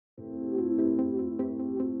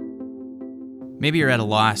Maybe you're at a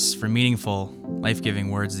loss for meaningful, life-giving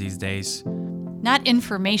words these days. Not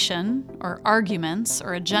information or arguments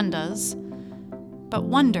or agendas, but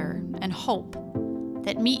wonder and hope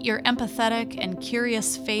that meet your empathetic and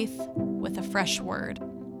curious faith with a fresh word.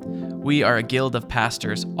 We are a guild of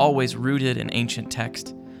pastors always rooted in ancient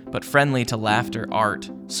text, but friendly to laughter, art,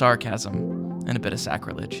 sarcasm, and a bit of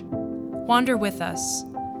sacrilege. Wander with us,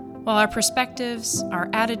 while our perspectives, our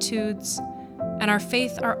attitudes, and our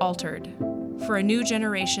faith are altered for a new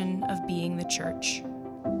generation of being the church.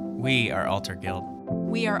 We are Altar Guild.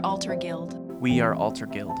 We are Altar Guild. We are Altar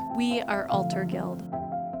Guild. We are Altar Guild.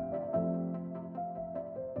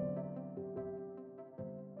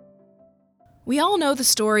 We all know the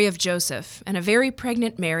story of Joseph and a very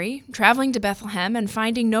pregnant Mary traveling to Bethlehem and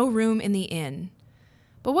finding no room in the inn.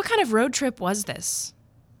 But what kind of road trip was this?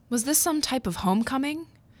 Was this some type of homecoming?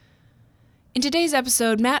 In today's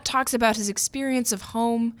episode, Matt talks about his experience of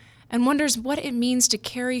home and wonders what it means to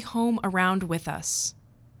carry home around with us.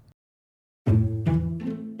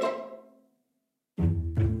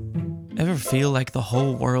 Ever feel like the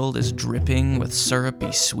whole world is dripping with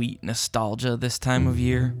syrupy sweet nostalgia this time of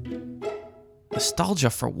year? Nostalgia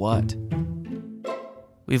for what?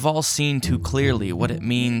 We've all seen too clearly what it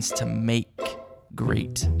means to make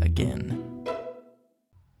great again.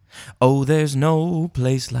 Oh, there's no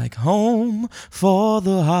place like home for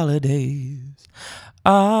the holidays.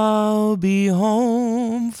 I'll be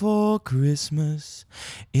home for Christmas,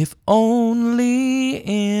 if only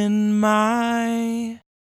in my...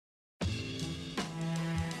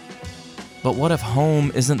 But what if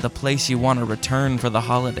home isn't the place you want to return for the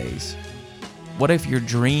holidays? What if your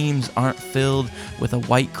dreams aren't filled with a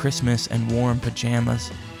white Christmas and warm pajamas?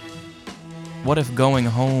 What if going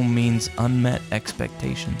home means unmet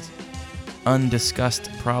expectations,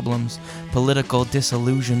 undiscussed problems, political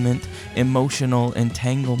disillusionment, emotional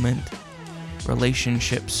entanglement,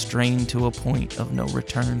 relationships strained to a point of no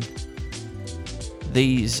return?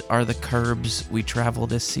 These are the curbs we travel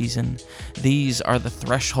this season. These are the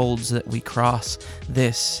thresholds that we cross.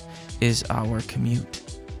 This is our commute.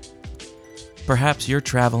 Perhaps you're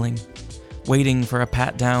traveling, waiting for a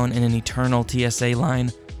pat down in an eternal TSA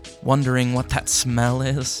line, wondering what that smell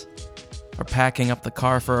is, or packing up the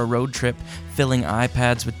car for a road trip, filling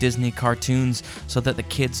iPads with Disney cartoons so that the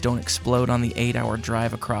kids don't explode on the 8-hour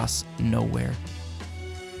drive across nowhere.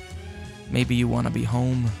 Maybe you want to be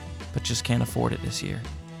home, but just can't afford it this year.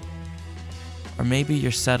 Or maybe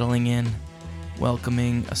you're settling in,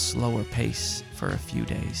 welcoming a slower pace for a few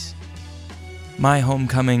days. My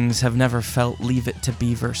homecomings have never felt Leave It to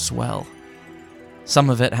Beaver swell. Some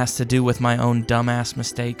of it has to do with my own dumbass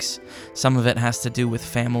mistakes. Some of it has to do with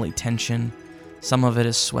family tension. Some of it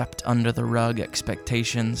is swept under the rug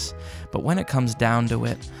expectations. But when it comes down to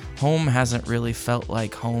it, home hasn't really felt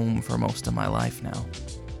like home for most of my life now.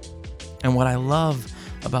 And what I love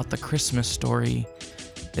about the Christmas story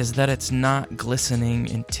is that it's not glistening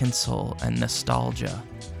in tinsel and nostalgia.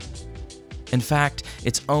 In fact,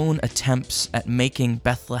 its own attempts at making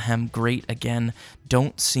Bethlehem great again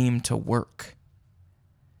don't seem to work.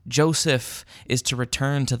 Joseph is to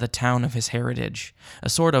return to the town of his heritage, a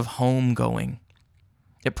sort of homegoing.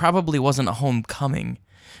 It probably wasn't a homecoming,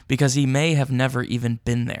 because he may have never even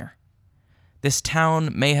been there. This town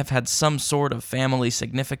may have had some sort of family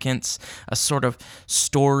significance, a sort of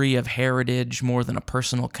story of heritage more than a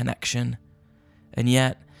personal connection. And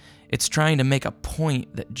yet, it's trying to make a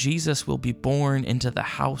point that Jesus will be born into the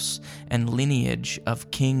house and lineage of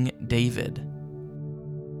King David.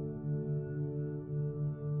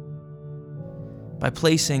 By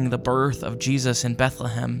placing the birth of Jesus in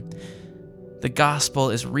Bethlehem, the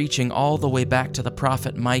gospel is reaching all the way back to the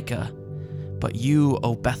prophet Micah. But you,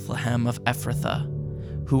 O Bethlehem of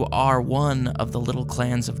Ephrathah, who are one of the little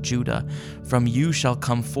clans of Judah, from you shall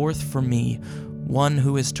come forth for me one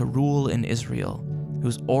who is to rule in Israel,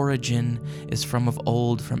 whose origin is from of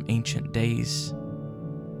old, from ancient days.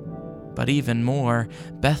 But even more,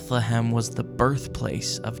 Bethlehem was the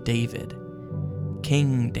birthplace of David,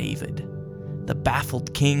 King David, the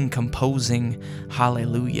baffled king composing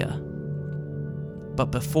Hallelujah. But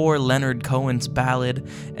before Leonard Cohen's ballad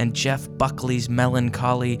and Jeff Buckley's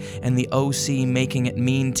melancholy and the OC making it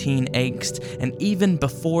mean teen angst, and even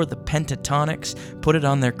before the Pentatonics put it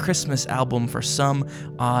on their Christmas album for some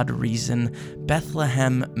odd reason,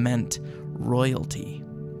 Bethlehem meant royalty.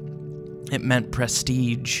 It meant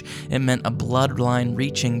prestige. It meant a bloodline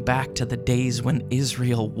reaching back to the days when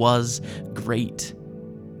Israel was great.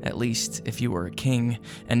 At least if you were a king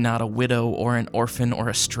and not a widow or an orphan or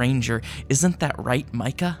a stranger. Isn't that right,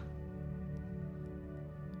 Micah?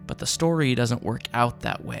 But the story doesn't work out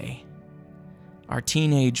that way. Our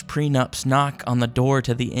teenage prenups knock on the door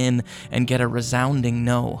to the inn and get a resounding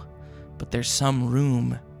no, but there's some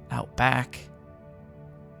room out back.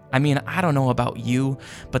 I mean, I don't know about you,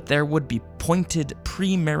 but there would be pointed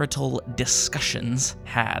premarital discussions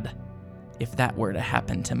had if that were to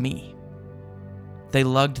happen to me. They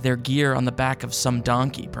lugged their gear on the back of some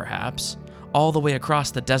donkey, perhaps, all the way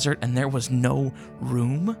across the desert, and there was no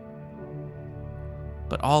room?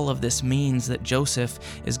 But all of this means that Joseph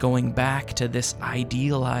is going back to this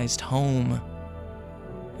idealized home,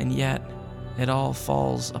 and yet it all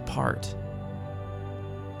falls apart,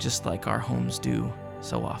 just like our homes do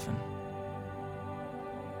so often.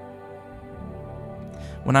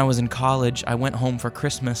 When I was in college, I went home for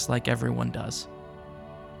Christmas like everyone does.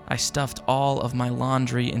 I stuffed all of my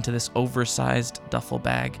laundry into this oversized duffel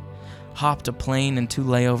bag, hopped a plane and 2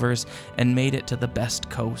 layovers, and made it to the best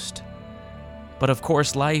coast. But of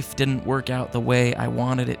course, life didn't work out the way I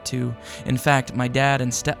wanted it to. In fact, my dad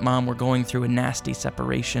and stepmom were going through a nasty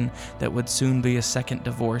separation that would soon be a second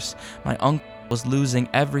divorce. My uncle was losing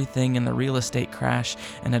everything in the real estate crash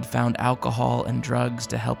and had found alcohol and drugs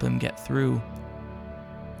to help him get through.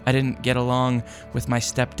 I didn't get along with my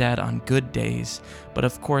stepdad on good days, but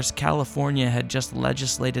of course California had just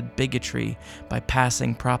legislated bigotry by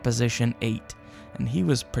passing Proposition 8, and he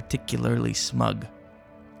was particularly smug.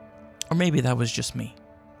 Or maybe that was just me.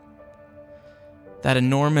 That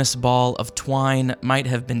enormous ball of twine might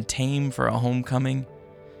have been tame for a homecoming,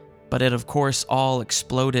 but it of course all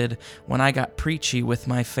exploded when I got preachy with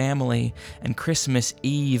my family and Christmas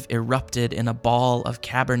Eve erupted in a ball of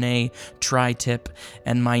Cabernet, tri-tip,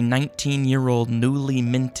 and my 19-year-old newly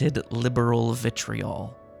minted liberal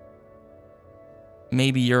vitriol.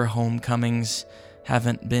 Maybe your homecomings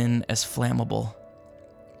haven't been as flammable.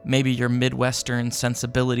 Maybe your Midwestern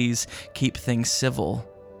sensibilities keep things civil.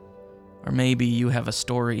 Or maybe you have a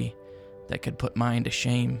story that could put mine to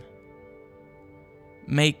shame.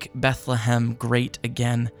 Make Bethlehem great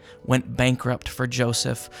again went bankrupt for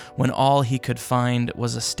Joseph when all he could find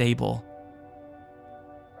was a stable.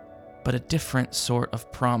 But a different sort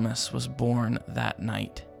of promise was born that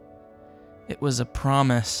night. It was a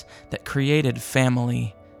promise that created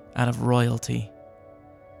family out of royalty.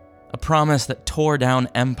 A promise that tore down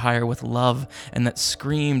empire with love and that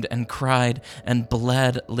screamed and cried and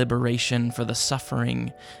bled liberation for the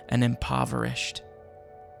suffering and impoverished.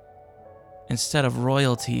 Instead of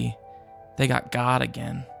royalty, they got God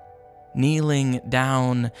again, kneeling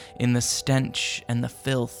down in the stench and the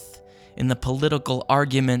filth, in the political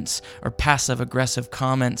arguments or passive-aggressive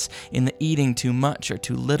comments, in the eating too much or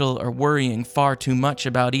too little or worrying far too much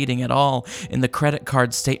about eating at all, in the credit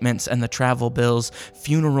card statements and the travel bills,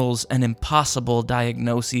 funerals and impossible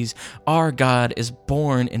diagnoses. Our God is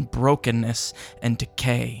born in brokenness and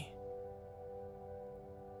decay.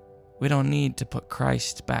 We don't need to put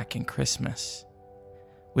Christ back in Christmas.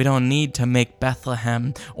 We don't need to make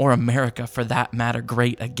Bethlehem, or America for that matter,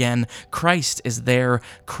 great again. Christ is there.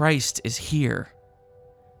 Christ is here,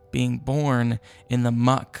 being born in the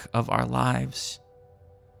muck of our lives.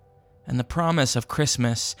 And the promise of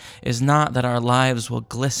Christmas is not that our lives will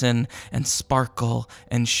glisten and sparkle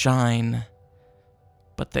and shine,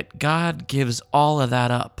 but that God gives all of that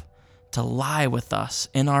up to lie with us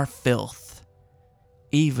in our filth,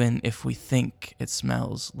 even if we think it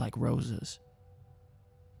smells like roses.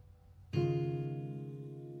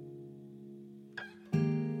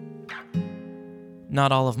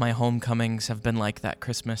 Not all of my homecomings have been like that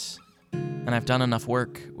Christmas, and I've done enough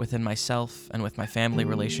work within myself and with my family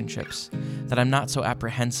relationships that I'm not so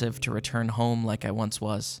apprehensive to return home like I once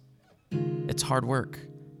was. It's hard work,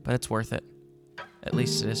 but it's worth it. At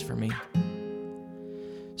least it is for me.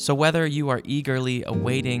 So whether you are eagerly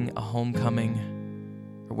awaiting a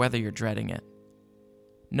homecoming, or whether you're dreading it,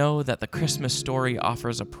 know that the Christmas story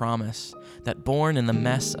offers a promise that, born in the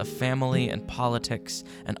mess of family and politics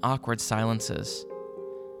and awkward silences,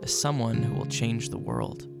 is someone who will change the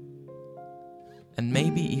world. And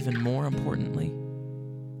maybe even more importantly,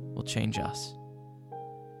 will change us.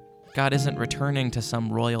 God isn't returning to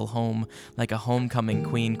some royal home like a homecoming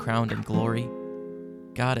queen crowned in glory.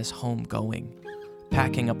 God is homegoing,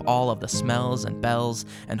 packing up all of the smells and bells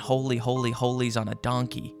and holy, holy, holies on a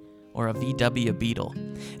donkey or a VW Beetle,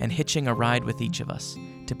 and hitching a ride with each of us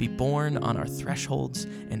to be born on our thresholds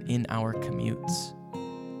and in our commutes.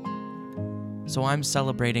 So I'm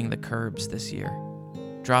celebrating the curbs this year,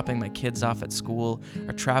 dropping my kids off at school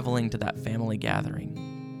or traveling to that family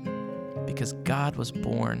gathering, because God was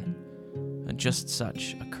born on just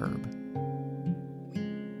such a curb.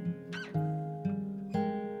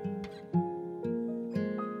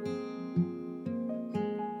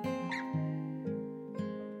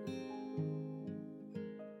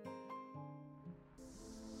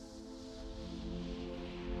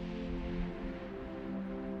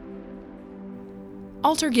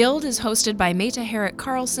 Altar Guild is hosted by Meta Herrick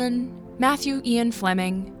Carlson, Matthew Ian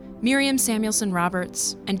Fleming, Miriam Samuelson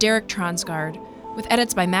Roberts, and Derek Tronsgaard, with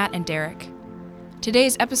edits by Matt and Derek.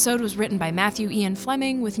 Today's episode was written by Matthew Ian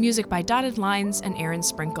Fleming with music by Dotted Lines and Aaron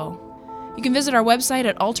Sprinkle. You can visit our website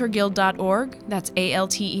at altarguild.org, that's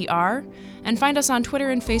ALTER, and find us on Twitter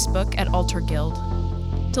and Facebook at Altar Guild.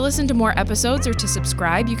 To listen to more episodes or to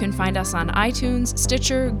subscribe, you can find us on iTunes,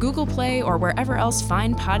 Stitcher, Google Play, or wherever else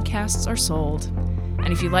fine podcasts are sold.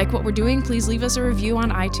 And if you like what we're doing, please leave us a review on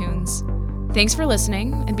iTunes. Thanks for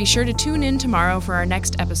listening, and be sure to tune in tomorrow for our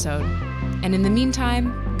next episode. And in the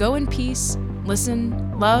meantime, go in peace,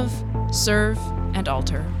 listen, love, serve, and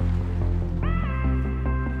altar.